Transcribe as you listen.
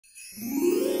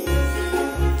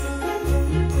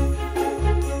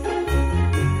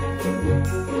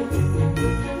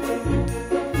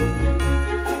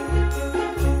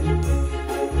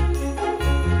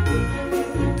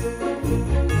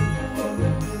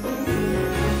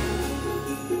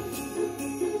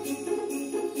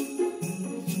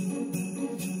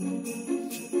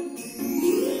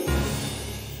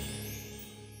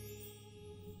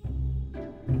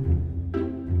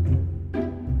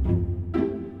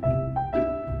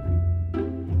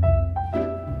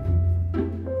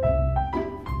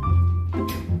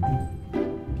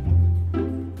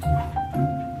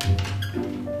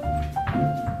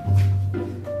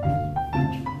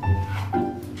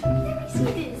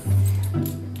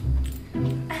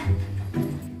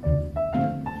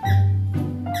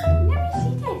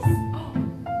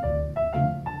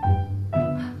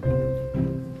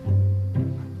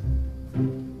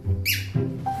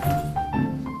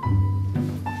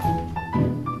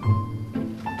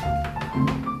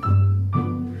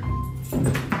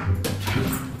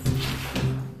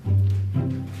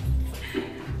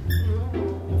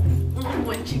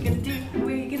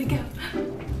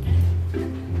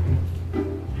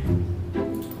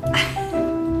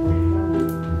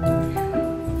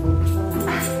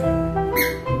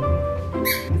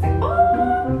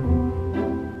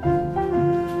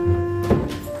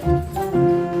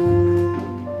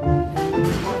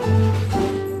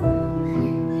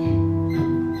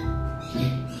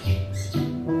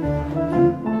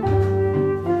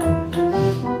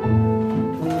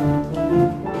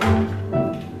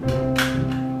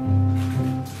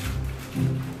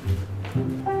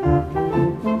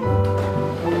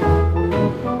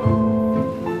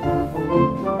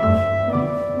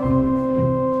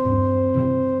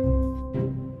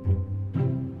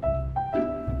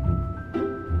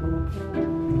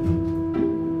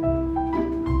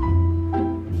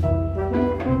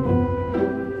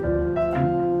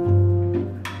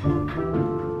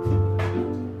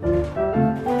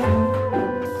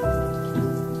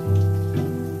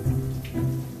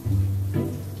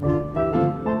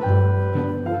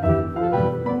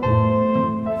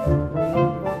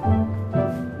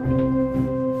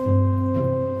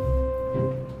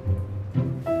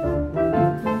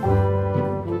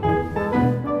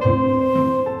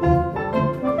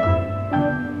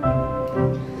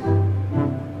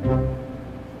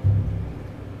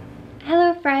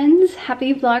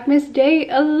Happy Vlogmas day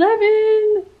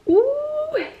 11!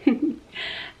 Woo!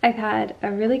 I've had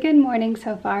a really good morning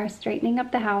so far, straightening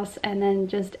up the house and then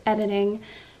just editing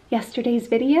yesterday's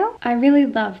video. I really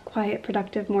love quiet,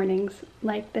 productive mornings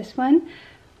like this one,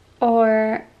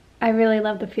 or I really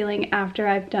love the feeling after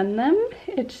I've done them.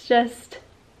 It's just,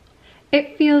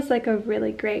 it feels like a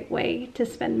really great way to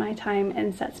spend my time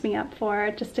and sets me up for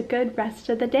just a good rest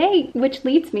of the day, which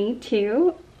leads me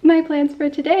to my plans for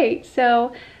today.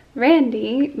 So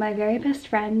Randy, my very best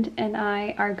friend, and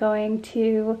I are going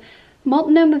to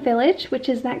Multnomah Village, which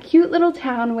is that cute little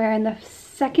town where in the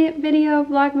second video of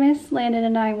Vlogmas, Landon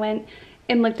and I went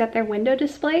and looked at their window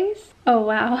displays. Oh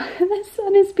wow, the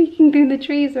sun is peeking through the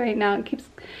trees right now.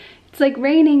 It's like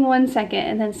raining one second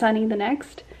and then sunny the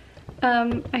next.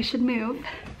 I should move.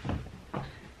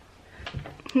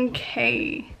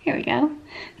 Okay, here we go.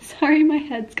 Sorry my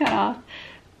head's cut off,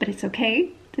 but it's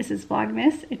okay. This is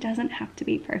Vlogmas. It doesn't have to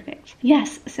be perfect.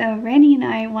 Yes, so Randy and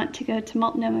I want to go to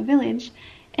Multnomah Village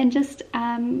and just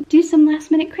do some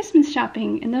last minute Christmas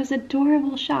shopping in those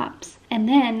adorable shops. And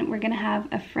then we're gonna have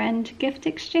a friend gift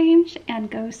exchange and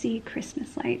go see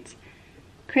Christmas lights.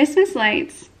 Christmas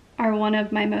lights are one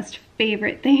of my most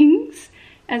favorite things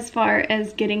as far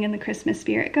as getting in the Christmas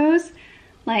spirit goes.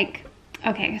 Like,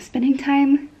 okay, spending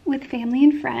time with family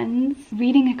and friends,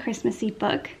 reading a Christmassy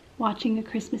book, watching a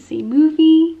Christmassy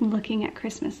movie, looking at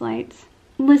Christmas lights,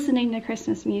 listening to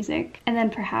Christmas music, and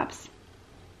then perhaps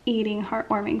eating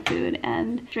heartwarming food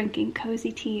and drinking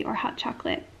cozy tea or hot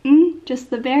chocolate.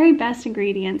 Just the very best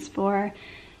ingredients for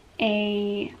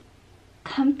a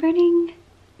comforting,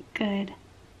 good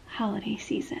holiday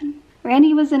season.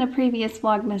 Randy was in a previous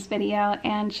Vlogmas video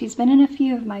and she's been in a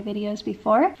few of my videos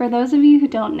before. For those of you who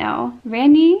don't know,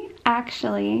 Randy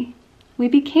we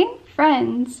became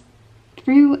friends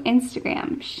through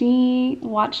Instagram. She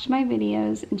watched my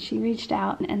videos and she reached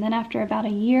out, and then after about a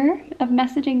year of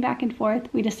messaging back and forth,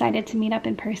 we decided to meet up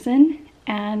in person,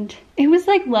 and it was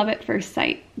like love at first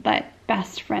sight, but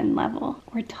best friend level.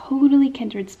 We're totally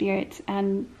kindred spirits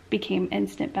and became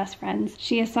instant best friends.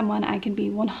 She is someone I can be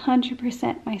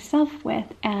 100% myself with,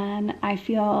 and I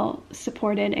feel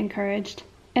supported, encouraged,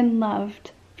 and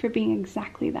loved for being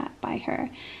exactly that by her.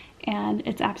 and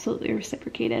it's absolutely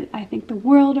reciprocated. I think the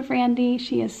world of Randy.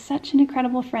 She is such an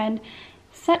incredible friend,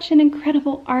 such an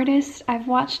incredible artist. I've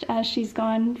watched as she's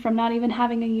gone from not even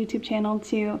having a YouTube channel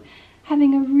to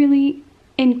having a really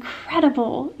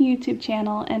incredible YouTube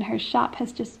channel, and her shop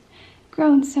has just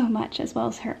grown so much, as well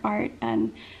as her art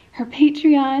and her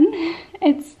Patreon.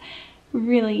 It's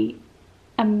really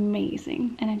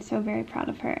amazing, and I'm so very proud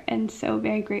of her and so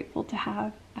very grateful to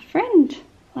have a friend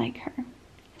like her.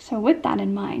 So with that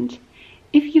in mind,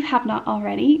 if you have not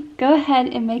already, go ahead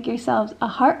and make yourselves a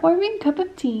heartwarming cup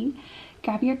of tea,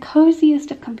 grab your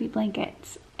coziest of comfy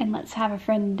blankets, and let's have a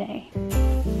friend day.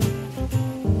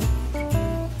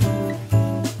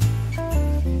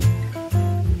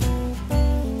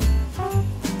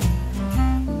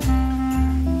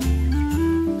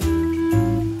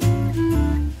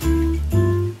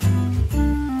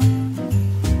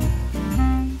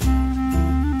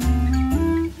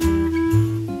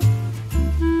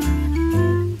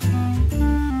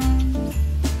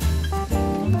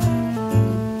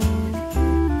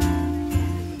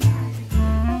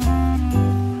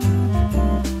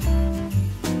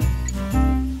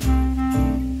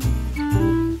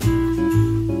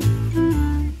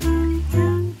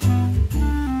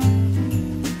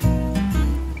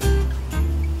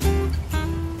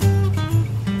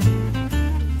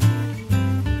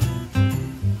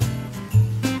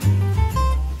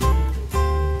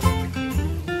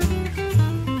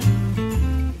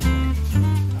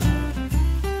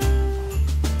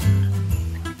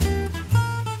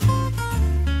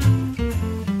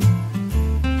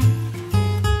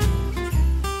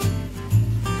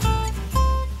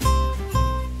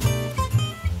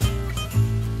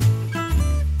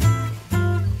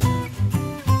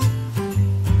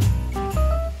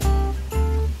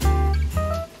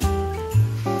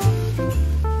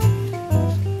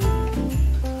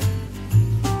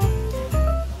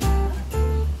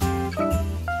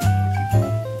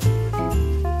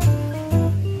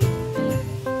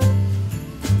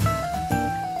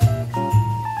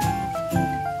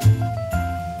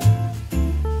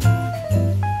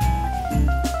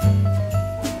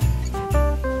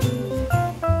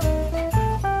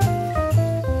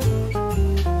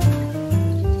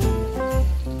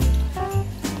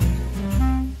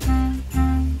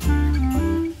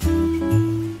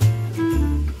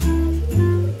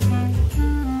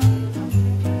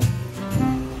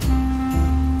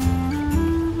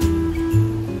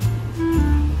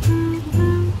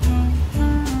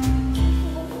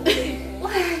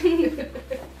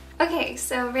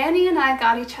 So Randy and I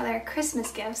got each other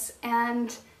Christmas gifts,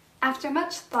 and after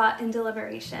much thought and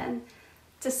deliberation,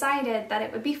 decided that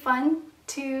it would be fun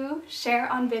to share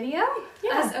on video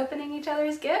us opening each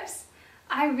other's gifts.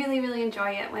 I really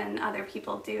enjoy it when other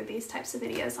people do these types of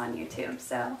videos on YouTube,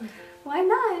 so why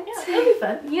not? Yeah, it'll be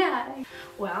fun. Yeah.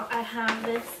 Well, I have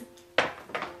this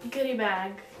goodie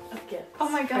bag of gifts. Oh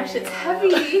my gosh, it's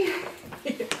heavy.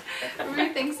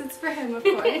 Ruth thinks it's for him, of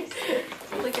course.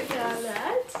 Look at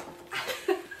that.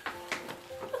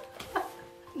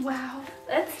 Wow.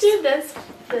 Let's do this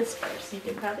first. You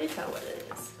can probably tell what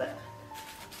it is, but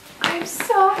I'm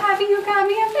so happy you got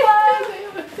me a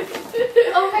mug.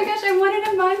 Oh my gosh, I wanted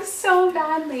a mug so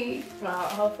badly. Well,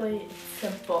 hopefully it's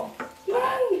simple.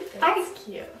 Yay! It's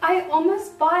cute. I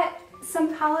almost bought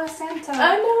some Palo Santo.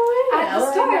 Oh, no way! At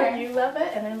the store. You love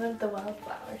it, and I love the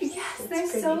wildflowers. Yes, it's they're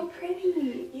pretty. so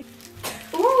pretty.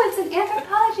 Ooh, it's an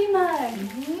anthropology mug.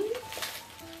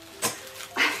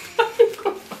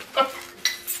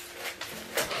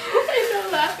 I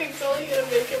know laughing's only gonna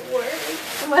make it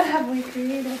worse. What have we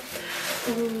created?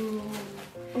 Ooh.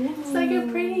 It's like a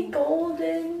pretty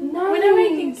golden. Nice. Whenever I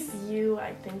think of you,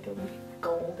 I think of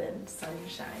golden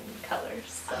sunshine colors.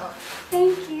 So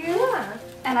thank you. Yeah.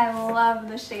 And I love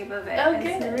the shape of it. Oh,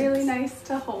 it's good. really nice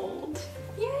to hold.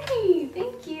 Yay!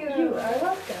 Thank you. You are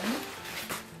welcome.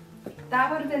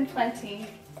 That would have been plenty.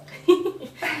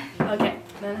 Okay,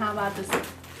 then how about this?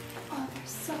 Oh, they're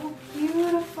so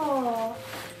beautiful.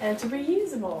 And it's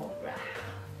reusable wrap.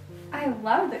 I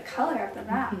love the color of the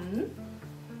wrap.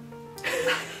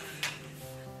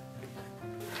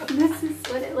 This is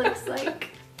what it looks like.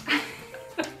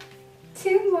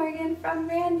 To Morgan from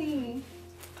Randy.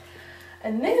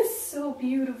 And this So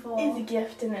beautiful. is a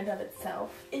gift in and of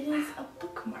itself. It is a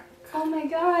bookmark. Oh my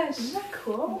gosh. Isn't that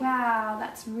cool? Wow,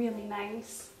 that's really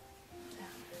nice.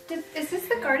 Is this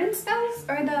the garden spells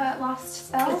or the lost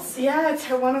spells? It's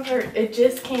one of her. It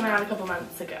just came out a couple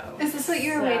months ago. Is this what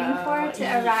you were waiting for to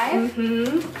arrive?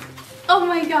 Mm-hmm. Oh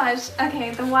my gosh.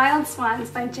 Okay, The Wild Swans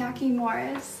by Jackie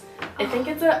Morris. I think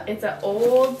it's an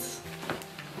old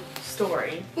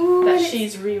story Ooh, that and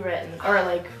she's rewritten or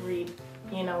like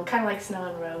you know, kind of like Snow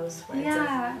and Rose. Where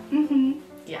Yeah.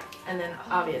 Yeah, and then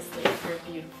obviously your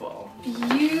beautiful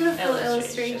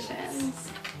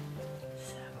illustrations.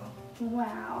 So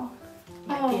Wow.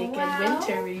 might be a good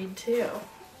winter read too.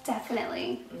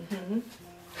 Definitely.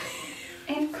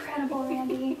 Incredible,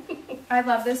 Randy. I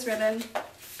love this ribbon.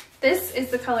 This is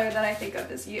the color that I think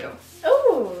of as you.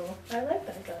 Oh, I like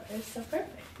that color. It's so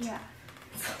perfect. Yeah.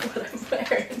 That's what I'm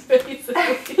wearing,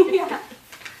 basically. Yeah.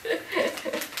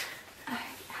 It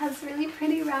has really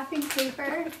pretty wrapping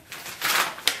paper.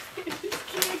 I just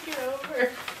can't get over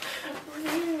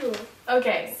you.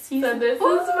 Okay, so Season- this is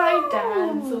my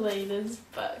dad's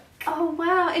latest book. Oh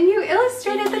wow, and you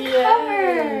illustrated the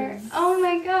cover. Oh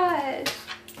my gosh.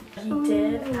 He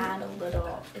did add a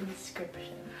little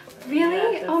inscription.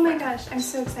 Really? Oh my gosh, I'm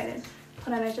so excited.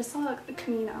 Hold on, I just saw a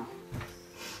Camino.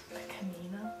 A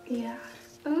Camino? Yeah.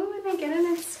 Oh, and I get an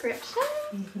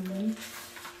inscription?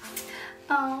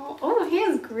 Oh, he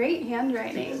has great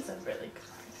handwriting. It's a really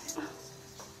good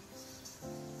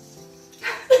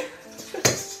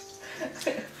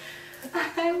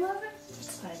I love it.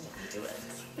 It's fine to do it.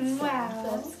 Wow.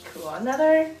 That's cool.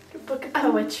 Another book of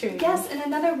poetry. Yes, and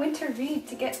another winter read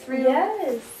to get through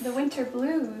the winter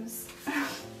blues.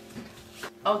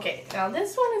 Okay, now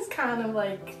this one is kind of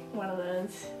like one of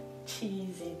those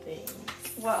cheesy things.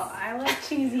 Well, I like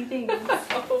cheesy things.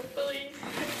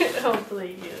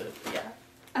 hopefully you, yeah.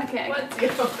 Okay. Let's go.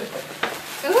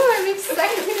 Ooh, I'm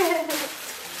excited.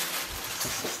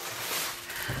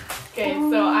 Okay,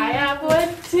 so I have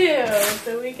one too,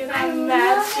 so we can have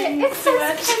matching It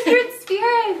says Kindred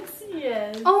Spirits.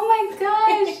 Yes. Oh my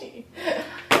gosh.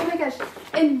 Oh my gosh.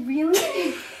 And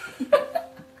really?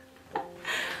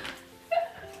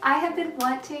 I have been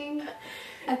wanting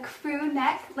a crew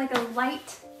neck, like a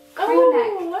light crew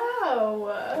neck.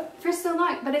 Wow. For so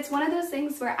long, but it's one of those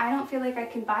things where I don't feel like I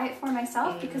can buy it for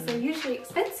myself because they're usually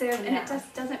expensive and it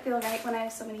just doesn't feel right when I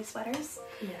have so many sweaters.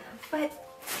 Yeah. But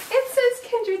it says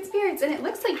Kindred Spirits and it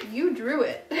looks like you drew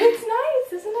it. It's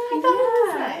nice, isn't it? I thought it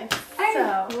was nice. I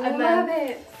love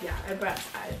it. Yeah, I'm not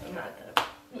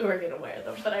gonna, we're gonna wear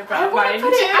them, but I I brought want mine to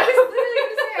put it, I too. was literally going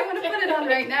to say, I want to put it on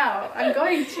right now. I'm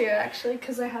going to actually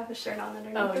because I have a shirt on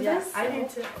underneath Oh, of yes, this. I do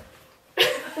too.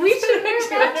 We should wear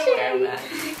wear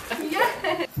matching.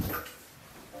 Yes.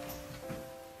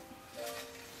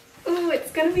 Ooh,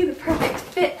 it's gonna be the perfect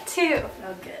fit too.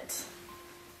 Oh, good.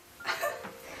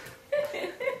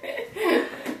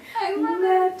 I love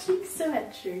Matching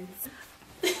sweatshirts.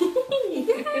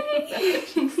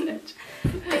 Matching sweatshirts.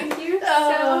 Thank you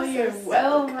you're so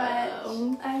welcome.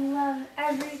 much. I love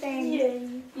everything. Yay.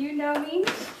 You know me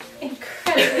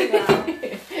incredibly well.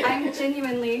 I'm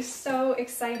genuinely so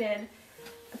excited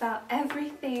about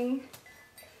everything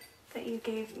that you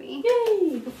gave me.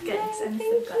 Yay. Good. Yes, I'm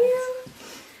thank so you.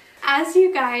 As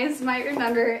you guys might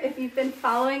remember, if you've been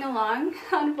following along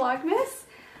on Vlogmas,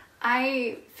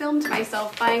 I filmed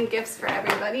myself buying gifts for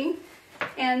everybody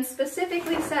and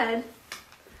specifically said,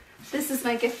 this is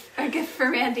my gift, a gift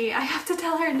for Randy. I have to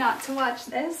tell her not to watch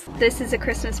this. This is a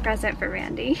Christmas present for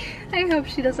Randy. I hope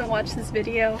she doesn't watch this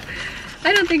video.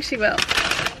 I don't think she will.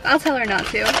 I'll tell her not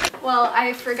to. Well,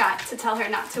 I forgot to tell her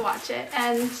not to watch it,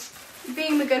 and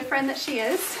being the good friend that she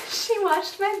is, she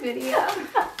watched my video.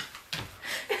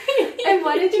 And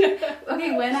what did you,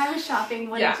 okay, when I was shopping,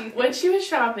 what did you think? When she was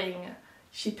shopping,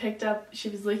 she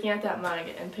was looking at that mug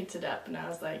and picked it up, and I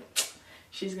was like,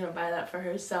 she's gonna buy that for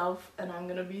herself, and I'm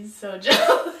gonna be so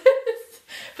jealous.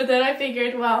 But then I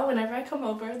figured, well, whenever I come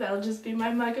over, that'll just be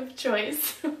my mug of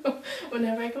choice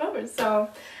whenever I come over. So,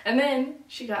 and then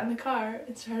she got in the car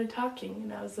and started talking,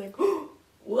 and I was like,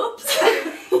 whoops.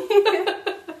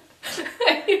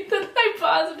 Then I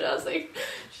paused and I was like,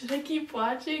 should I keep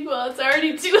watching? Well, it's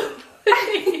already too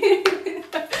late.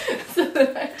 So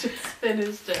then I just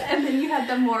finished it. And then you had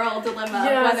the moral dilemma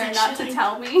of whether or not to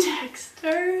tell me. Text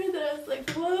her, then I was like,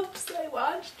 whoops, I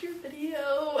watched your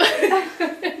video.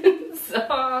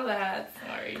 Saw that,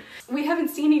 sorry. We haven't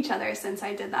seen each other since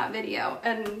I did that video,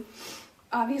 and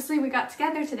obviously we got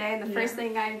together today, and the first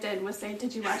thing I did was say,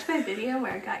 did you watch my video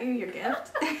where I got you your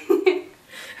gift?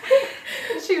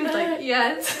 She was like,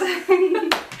 yes.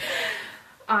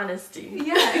 Honesty.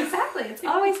 Yeah, exactly. It's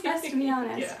always best to be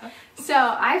honest. Yeah. So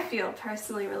I feel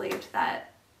personally relieved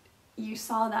that you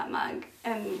saw that mug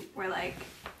and were like,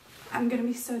 I'm gonna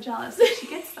be so jealous if she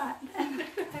gets that.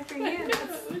 For you.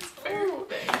 It's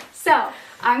perfect. So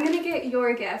I'm gonna get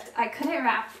your gift. I couldn't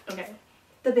wrap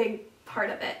the big part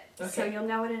of it, so you'll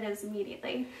know what it is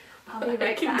immediately. I'll be right back.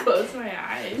 I can close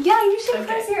my eyes. Yeah, you should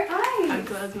close your eyes. I'll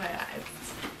close my eyes.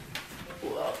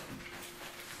 Whoa.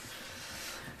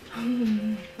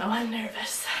 Oh, I'm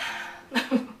nervous.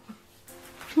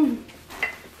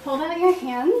 hold out your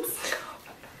hands.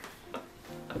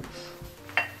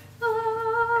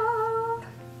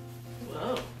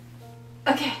 Whoa.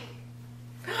 Okay.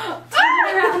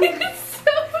 It's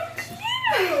so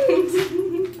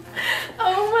cute.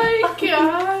 Oh my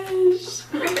gosh.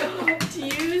 Do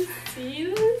you see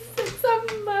this? It's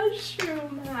a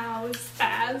mushroom house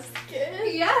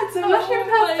basket. Yeah, it's a mushroom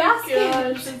house basket. Oh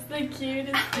my gosh, it's the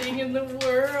cutest thing in the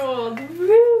world.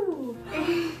 Woo!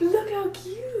 Look how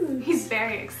cute. He's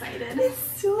very excited.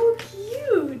 It's so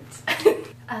cute.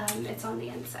 It's on the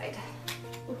inside.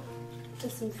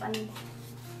 Just some funny.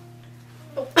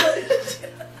 Oh.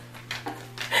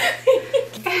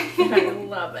 I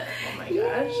love it. Oh my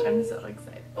gosh, I'm so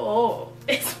excited. Oh,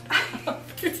 it's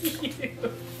for you.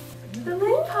 The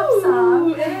lid pops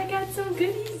off. And I got some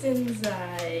goodies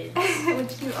inside.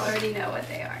 Which you already know what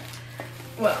they are.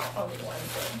 Well, only one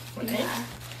thing, right? Yeah.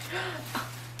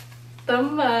 The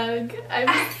mug.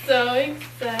 I'm so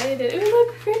excited. It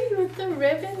look pretty with the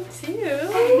ribbon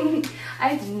too.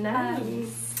 I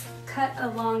Nice. cut a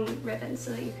long ribbon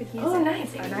so that you could use it. Oh,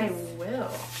 nice. And I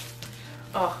will.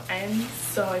 Oh, I am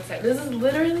so excited. This is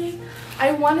literally,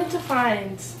 I wanted to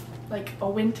find like a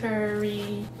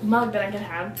wintry mug that I could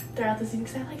have throughout the season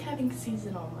because I like having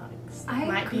seasonal mugs. I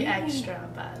Might agree. be extra,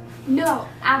 but No,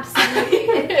 absolutely.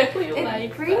 I really It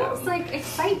like brings them. like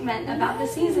excitement about the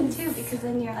season too, because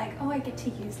then you're like, oh, I get to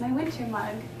use my winter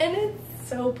mug. And it's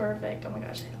so perfect. Oh my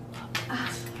gosh, I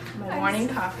love it. My I'm morning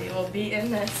so- coffee will be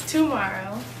in this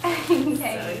tomorrow. So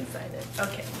Okay, excited.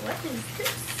 Okay, what is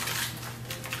this?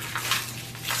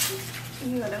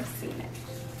 you would have seen it.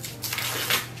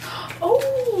 Oh,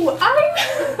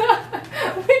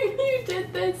 when you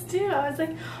did this too, I was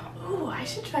like, oh, I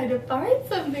should try to find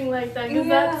something like that because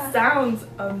Yeah. that sounds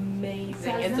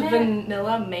amazing. It's Doesn't it?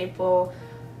 vanilla maple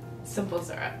simple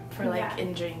syrup for like Yeah.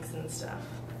 in drinks and stuff.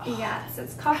 Yes,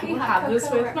 it's I coffee, will hot have this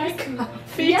cocoa, with my or-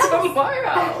 coffee Yes.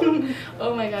 tomorrow.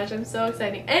 Oh my gosh, I'm so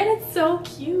excited. And it's so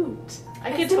cute.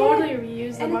 I could Isn't totally it?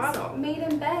 reuse the And bottle. it's made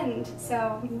in Bend,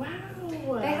 so Wow.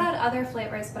 they had other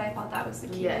flavors, but I thought that was the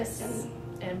cutest. Yes.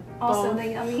 And Also both, the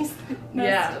yummies.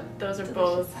 yeah, those are delicious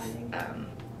both sounding.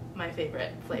 my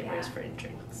favorite flavors Yeah. for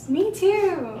drinks. Me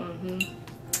too. Mm-hmm.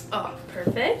 Oh,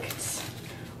 perfect.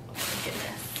 Oh my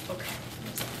goodness. Okay,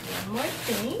 there's one more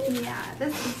thing. Yeah,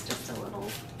 this is just a little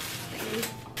thing.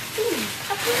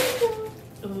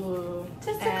 Ooh,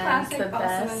 Just a and classic the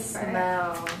balsam and best fir.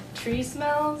 smell. Tree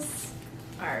smells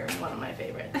are one of my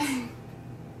favorites. Can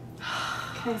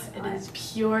I It smell is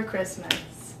pure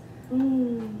Christmas.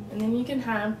 Mm. And then you can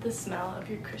have the smell of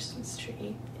your Christmas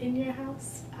tree in your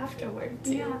house afterward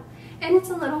too. Yeah, and it's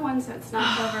a little one, so it's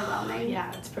not overwhelming.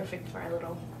 Yeah, it's perfect for our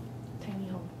little tiny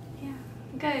home. Yeah,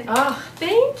 good. Oh,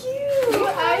 thank you! You're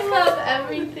I welcome. love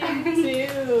everything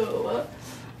too.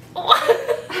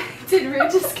 Did Rue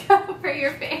just go for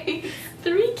your face?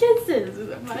 3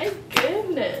 kisses! My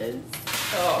goodness!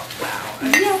 Oh, wow.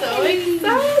 I'm Yay. so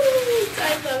excited!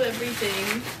 I love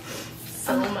everything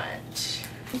so much.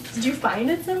 Did you find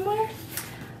it somewhere?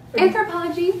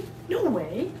 Anthropology. No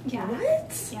way. Yeah.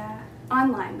 What? Yeah,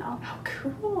 online though. How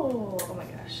cool. Oh my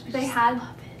gosh. I They just had-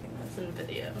 love it. That's in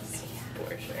videos.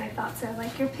 For sure. I thought so,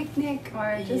 like your picnic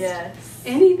or just Yes.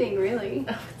 anything really.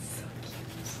 Oh, it's so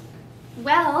cute.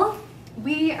 Well,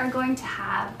 we are going to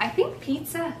have, I think,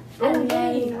 pizza. Oh, and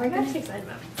then yay. we're I'm going actually to. excited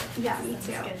about it. Yeah, me Sounds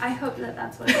too. good. I hope that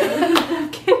that's what it is. I'm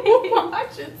kidding.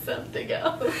 Watch it something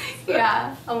else.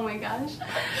 Yeah. Oh my gosh.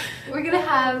 We're gonna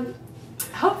have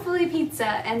hopefully pizza,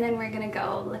 and then we're gonna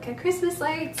go look at Christmas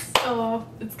lights. Oh,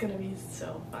 it's gonna be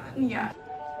so fun. Yeah.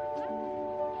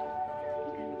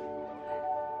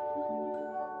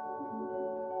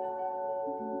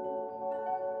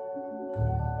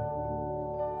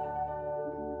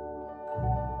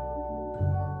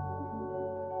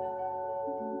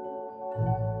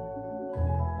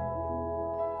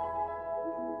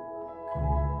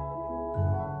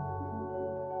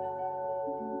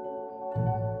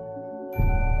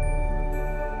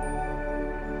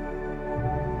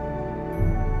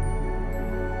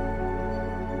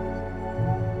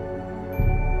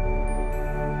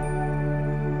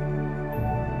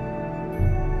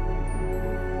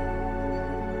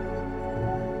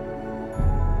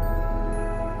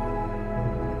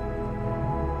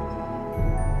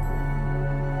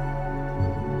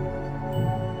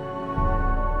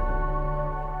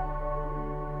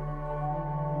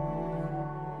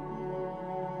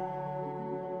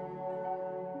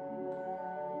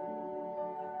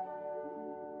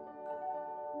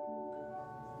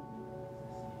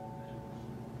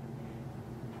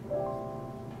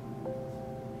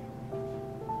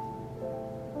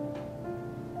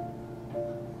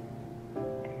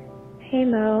 Hey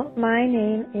Mo, my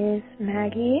name is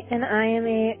Maggie and I am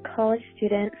a college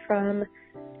student from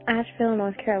Asheville,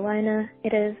 North Carolina.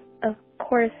 It is, of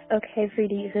course, okay for you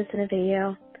to use this in a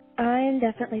video. I am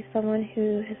definitely someone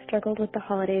who has struggled with the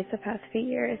holidays the past few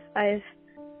years. I've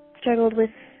struggled with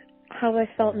how I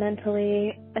felt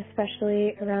mentally,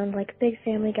 especially around like big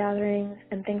family gatherings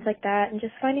and things like that, and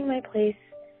just finding my place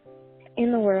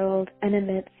in the world and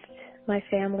amidst my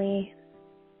family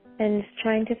and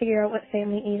trying to figure out what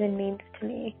family even means to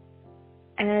me.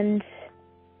 And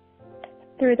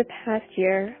through the past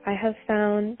year, I have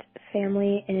found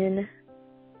family in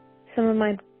some of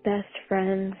my best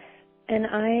friends, and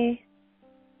I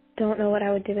don't know what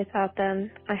I would do without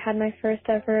them. I had my first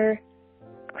ever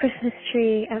Christmas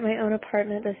tree at my own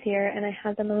apartment this year, and I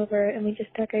had them over, and we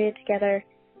just decorated together,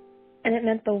 and it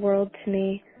meant the world to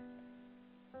me.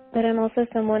 But I'm also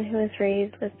someone who was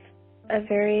raised with a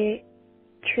very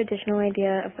traditional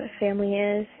idea of what family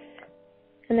is,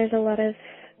 and there's a lot of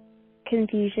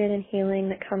confusion and healing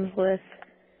that comes with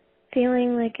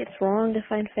feeling like it's wrong to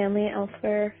find family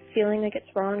elsewhere, feeling like it's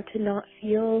wrong to not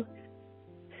feel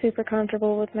super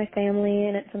comfortable with my family,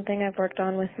 and it's something I've worked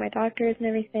on with my doctors and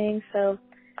everything. So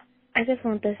I just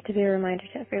want this to be a reminder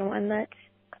to everyone that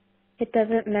it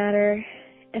doesn't matter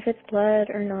if it's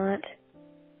blood or not.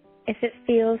 If it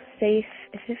feels safe,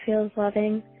 if it feels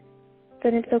loving,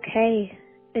 then it's okay.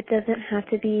 It doesn't have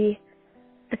to be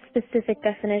a specific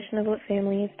definition of what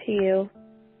family is to you.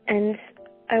 And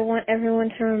I want everyone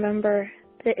to remember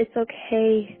that it's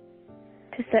okay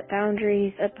to set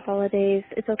boundaries at the holidays.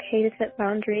 It's okay to set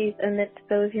boundaries amidst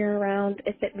those you're around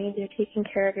if it means you're taking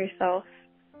care of yourself.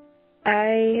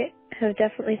 I have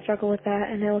definitely struggled with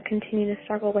that, and I will continue to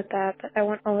struggle with that, but I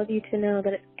want all of you to know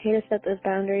that it's okay to set those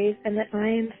boundaries, and that I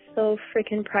am so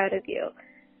freaking proud of you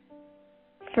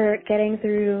for getting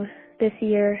through this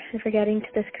year and for getting to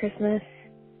this Christmas.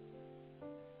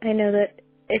 I know that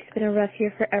it's been a rough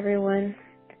year for everyone,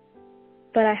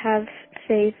 but I have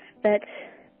faith that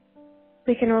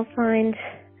we can all find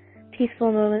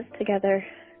peaceful moments together.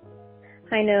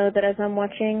 I know that as I'm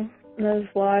watching those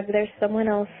vlogs, there's someone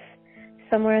else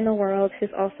somewhere in the world who's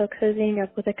also cozying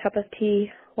up with a cup of tea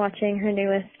watching her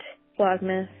newest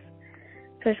Vlogmas.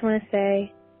 So I just want to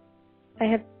say, I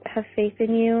have faith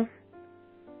in you.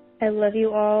 I love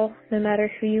you all, no matter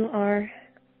who you are,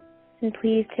 and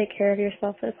please take care of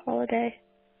yourself this holiday.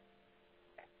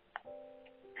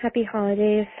 Happy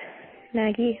holidays,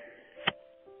 Maggie.